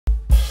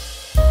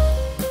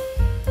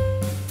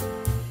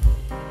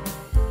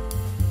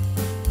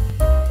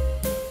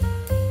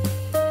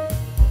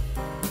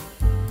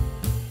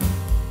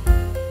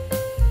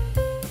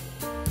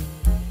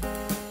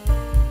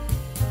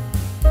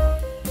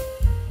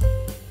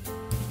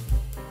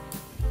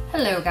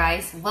Hello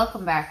guys,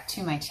 welcome back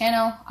to my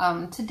channel.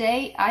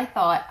 Today I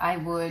thought I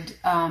would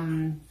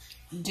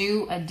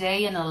do a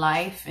day in a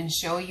life and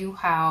show you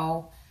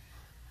how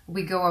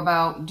we go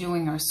about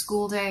doing our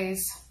school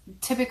days.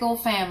 Typical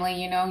family,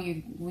 you know,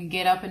 we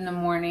get up in the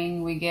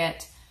morning, we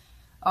get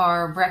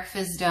our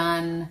breakfast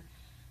done.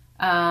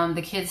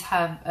 The kids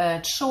have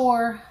a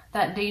chore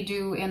that they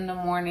do in the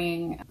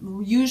morning,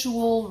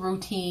 usual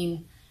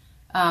routine.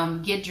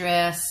 Get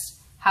dressed,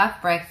 have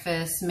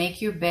breakfast,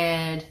 make your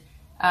bed,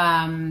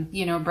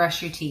 you know,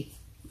 brush your teeth.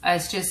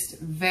 It's just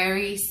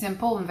very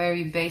simple and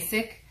very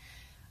basic.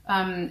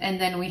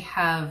 And then we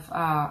have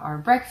our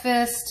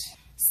breakfast,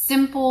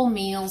 simple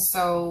meals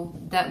so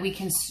that we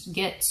can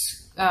get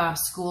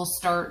school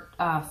start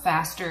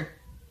faster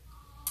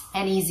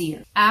and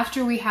easier.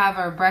 After we have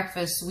our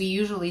breakfast, we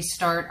usually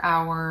start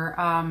our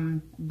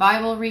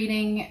Bible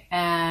reading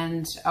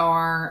and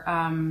our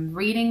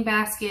reading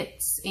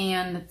baskets.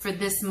 And for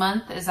this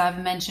month, as I've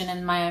mentioned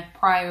in my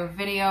prior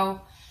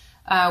video,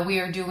 we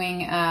are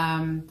doing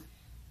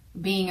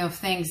being of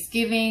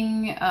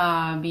Thanksgiving,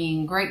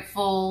 being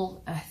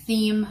grateful, a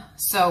theme.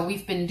 So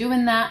we've been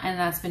doing that and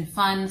that's been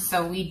fun.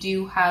 So we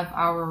do have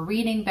our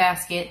reading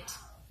basket,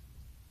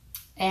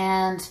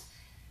 and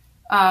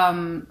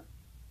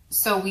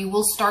so we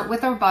will start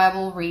with our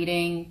Bible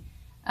reading.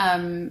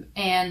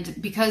 And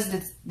because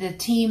the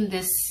theme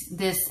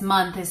this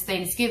month is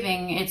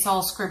Thanksgiving, it's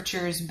all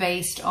scriptures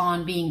based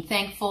on being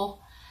thankful.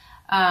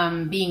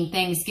 Being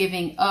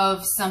thanksgiving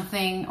of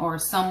something or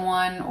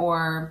someone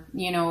or,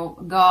 you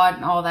know, God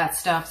and all that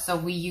stuff. So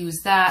we use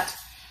that.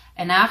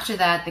 And after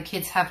that, the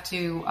kids have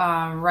to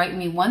write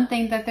me one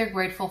thing that they're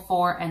grateful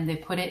for, and they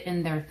put it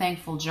in their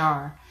thankful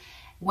jar.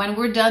 When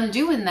we're done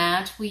doing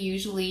that, we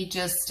usually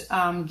just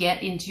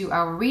get into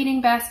our reading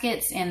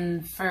baskets.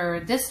 And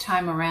for this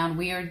time around,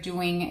 we are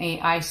doing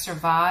a I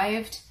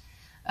Survived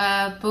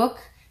book.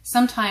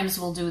 Sometimes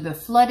we'll do the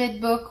Flooded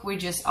book. We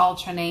just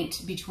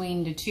alternate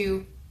between the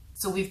two.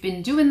 So we've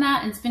been doing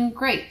that and it's been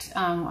great.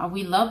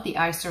 We love the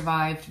I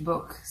Survived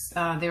books.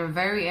 They're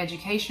very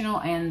educational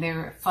and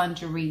they're fun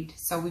to read.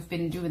 So we've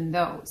been doing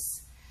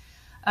those.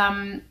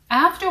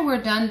 After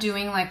we're done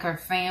doing like our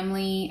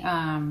family,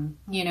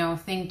 you know,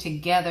 thing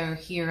together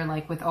here,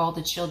 like with all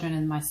the children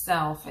and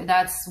myself,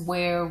 that's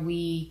where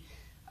we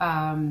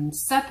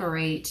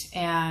separate,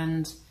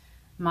 and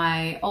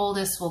my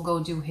oldest will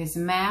go do his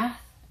math.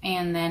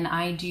 And then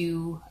I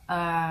do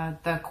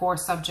the core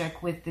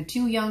subject with the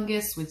two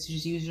youngest, which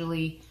is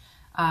usually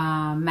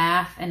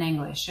math and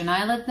English. And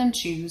I let them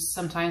choose.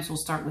 Sometimes we'll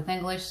start with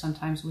English.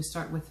 Sometimes we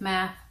start with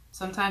math.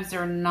 Sometimes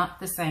they're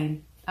not the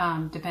same,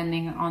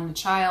 depending on the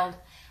child.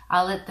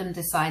 I'll let them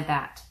decide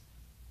that.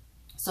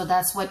 So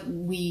that's what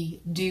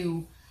we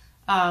do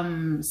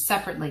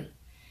separately.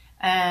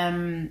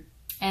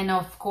 And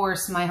of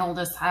course, my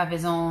oldest have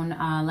his own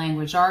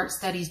language arts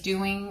that he's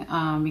doing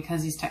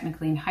because he's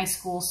technically in high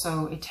school.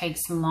 So it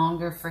takes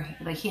longer for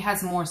him. Like, he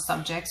has more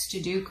subjects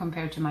to do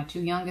compared to my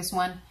two youngest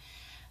one.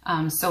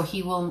 So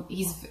he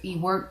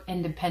worked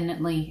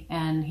independently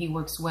and he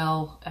works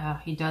well.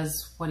 He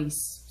does what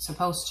he's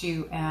supposed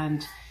to,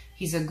 and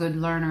he's a good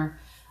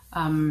learner,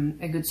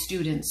 a good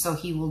student. So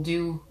he will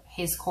do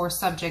his core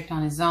subject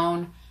on his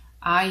own.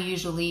 I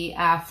usually,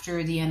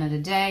 after the end of the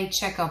day,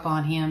 check up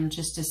on him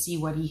just to see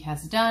what he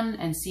has done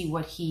and see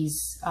what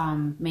he's,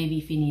 maybe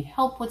if he needs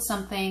help with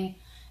something.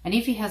 And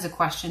if he has a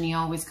question, he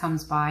always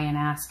comes by and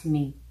asks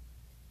me.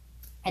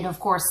 And of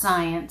course,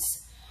 science.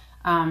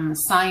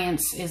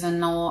 Science is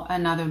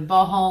another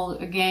ball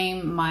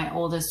game. My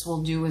oldest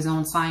will do his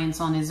own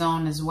science on his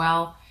own as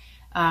well.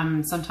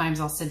 Sometimes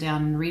I'll sit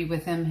down and read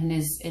with him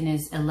in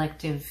his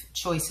elective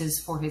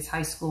choices for his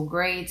high school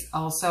grades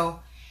also.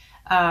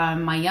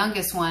 My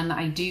youngest one,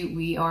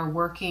 we are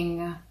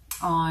working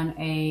on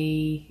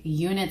a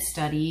unit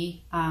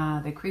study,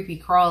 the creepy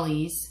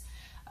crawlies.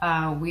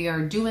 We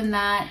are doing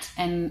that,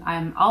 and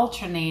I'm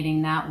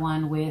alternating that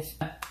one with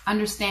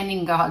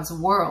understanding God's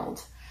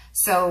world.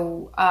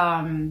 So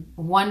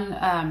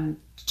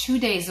 2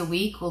 days a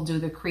week we'll do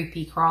the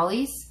creepy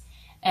crawlies,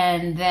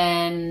 and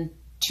then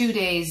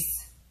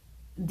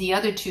the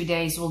other 2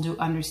 days we'll do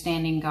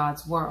understanding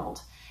God's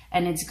world.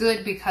 And it's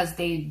good because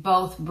they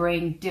both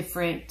bring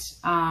different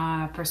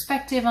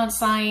perspective on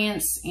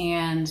science,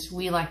 and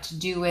we like to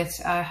do it.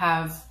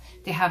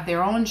 They have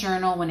their own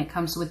journal when it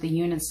comes with the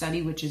unit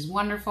study, which is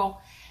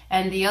wonderful.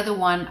 And the other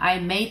one, I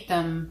made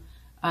them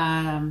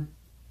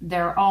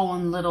their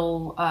own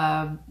little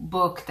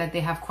book that they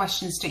have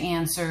questions to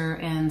answer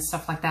and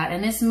stuff like that.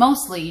 And it's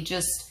mostly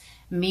just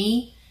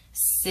me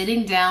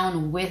sitting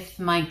down with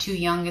my two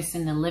youngest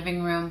in the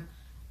living room,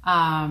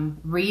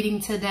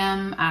 reading to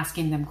them,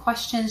 asking them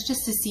questions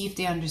just to see if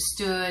they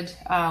understood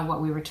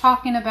what we were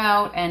talking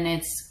about. And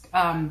it's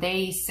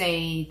they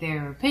say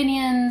their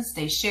opinions,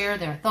 they share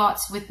their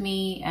thoughts with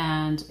me,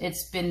 and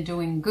it's been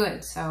doing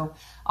good. So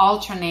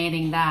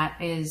alternating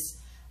that is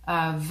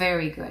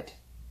very good.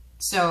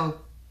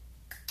 So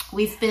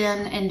we've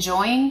been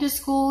enjoying the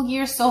school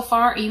year so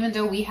far, even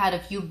though we had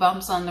a few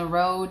bumps on the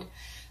road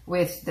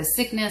with the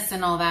sickness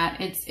and all that.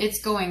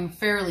 It's going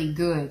fairly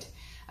good.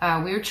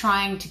 We're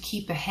trying to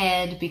keep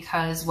ahead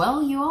because,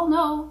 well, you all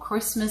know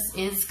Christmas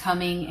is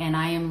coming and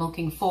I am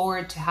looking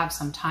forward to have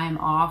some time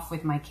off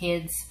with my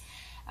kids.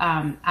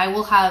 I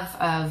will have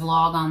a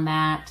vlog on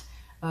that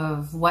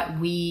of what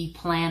we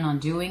plan on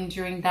doing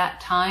during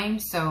that time.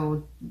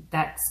 So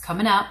that's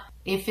coming up.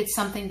 If it's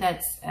something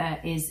that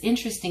is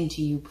interesting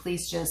to you,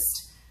 please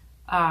just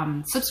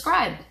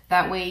subscribe.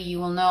 That way you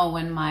will know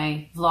when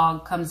my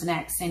vlog comes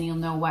next and you'll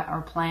know what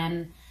our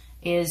plan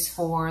is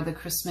for the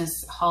Christmas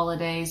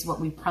holidays, what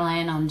we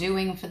plan on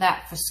doing for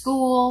that for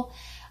school.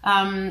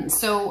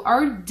 So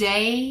our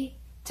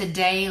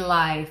day-to-day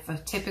life, a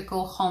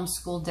typical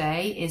homeschool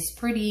day, is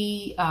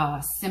pretty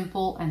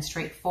simple and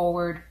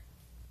straightforward.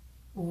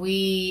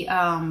 We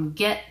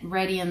get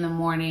ready in the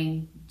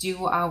morning,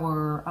 do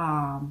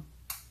our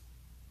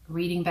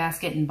reading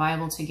basket and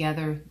Bible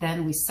together.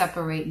 Then we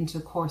separate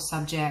into core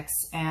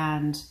subjects,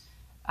 and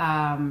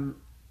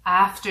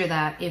after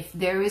that, if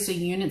there is a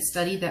unit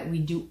study that we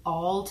do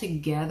all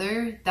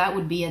together, that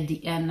would be at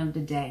the end of the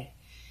day.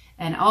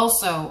 And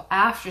also,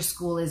 after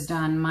school is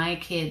done, my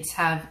kids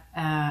have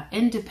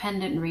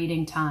independent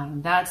reading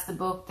time. That's the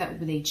book that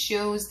they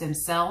chose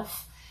themselves.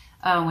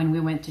 When we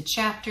went to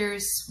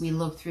chapters, we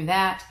looked through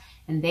that,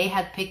 and they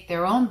had picked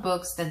their own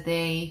books that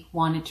they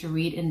wanted to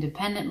read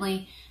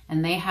independently,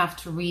 and they have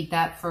to read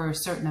that for a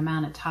certain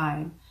amount of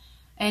time.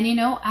 And you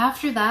know,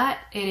 after that,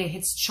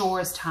 it's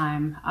chores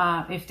time.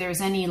 If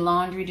there's any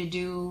laundry to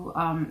do,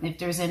 if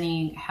there's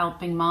any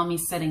helping mommy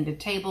setting the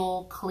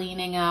table,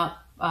 cleaning up,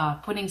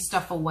 putting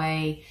stuff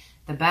away,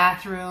 the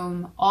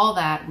bathroom, all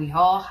that, we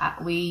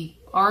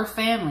are a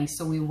family.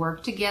 So we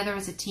work together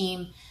as a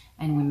team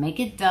and we make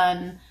it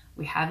done.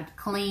 We have it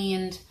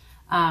cleaned.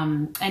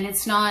 And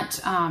it's not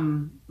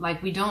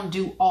like we don't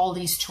do all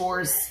these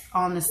chores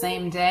on the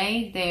same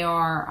day. They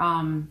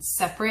are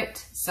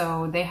separate.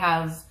 So they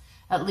have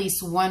at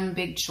least one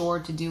big chore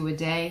to do a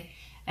day,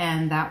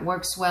 and that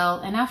works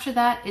well. And after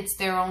that, it's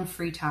their own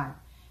free time.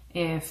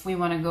 If we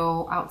want to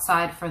go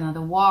outside for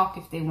another walk,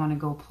 if they want to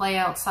go play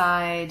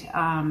outside,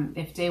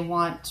 if they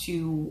want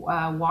to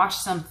watch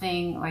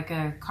something like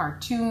a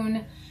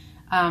cartoon,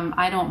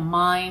 I don't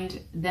mind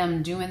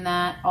them doing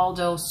that.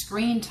 Although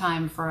screen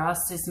time for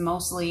us is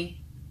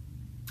mostly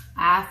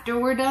after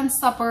we're done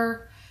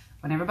supper,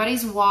 when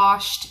everybody's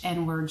washed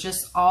and we're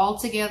just all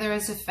together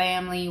as a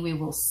family, we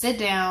will sit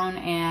down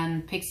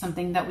and pick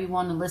something that we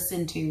want to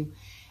listen to.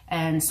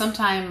 And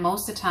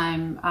most of the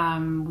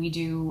time, we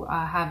do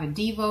have a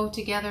Devo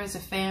together as a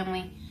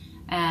family.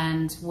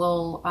 And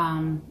we'll,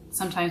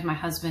 sometimes my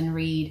husband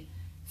read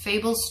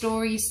fable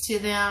stories to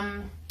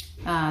them.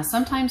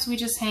 Sometimes we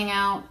just hang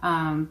out.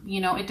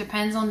 You know, it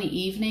depends on the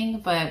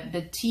evening, but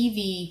the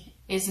TV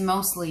is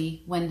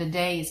mostly when the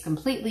day is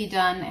completely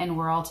done and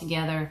we're all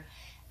together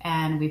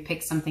and we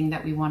pick something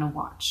that we want to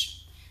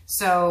watch.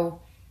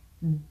 So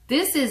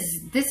this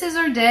is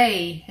our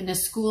day in the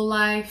school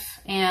life,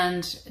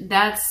 and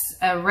that's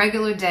a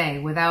regular day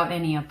without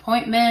any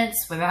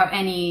appointments, without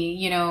any,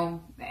 you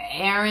know,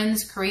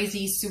 errands,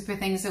 crazy super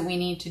things that we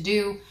need to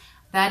do.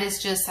 That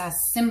is just as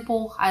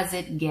simple as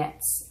it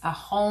gets. A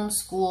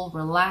homeschool,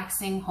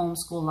 relaxing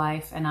homeschool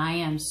life, and I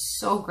am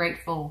so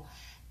grateful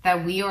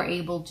that we are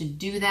able to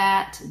do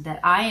that, that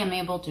I am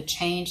able to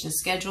change the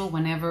schedule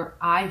whenever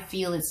I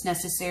feel it's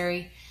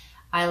necessary.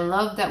 I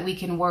love that we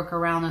can work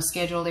around the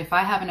schedule. If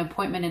I have an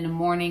appointment in the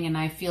morning and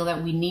I feel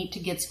that we need to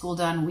get school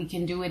done, we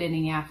can do it in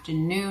the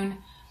afternoon.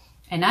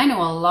 And I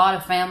know a lot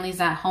of families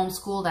that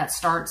homeschool that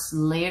starts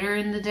later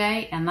in the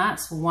day, and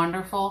that's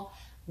wonderful.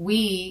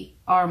 We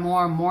are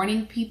more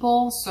morning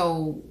people,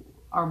 so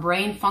our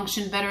brain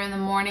functions better in the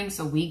morning,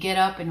 so we get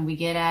up and we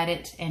get at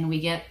it, and we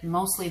get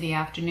mostly the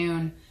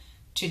afternoon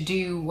to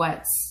do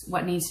what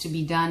needs to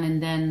be done,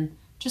 and then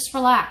just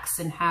relax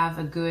and have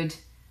a good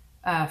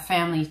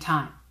family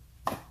time.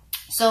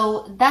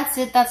 So that's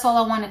it. That's all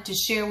I wanted to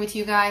share with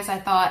you guys. I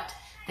thought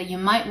that you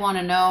might want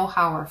to know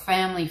how our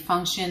family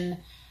function,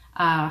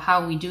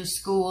 how we do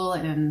school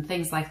and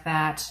things like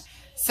that.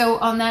 So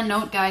on that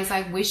note, guys,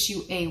 I wish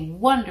you a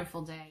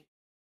wonderful day.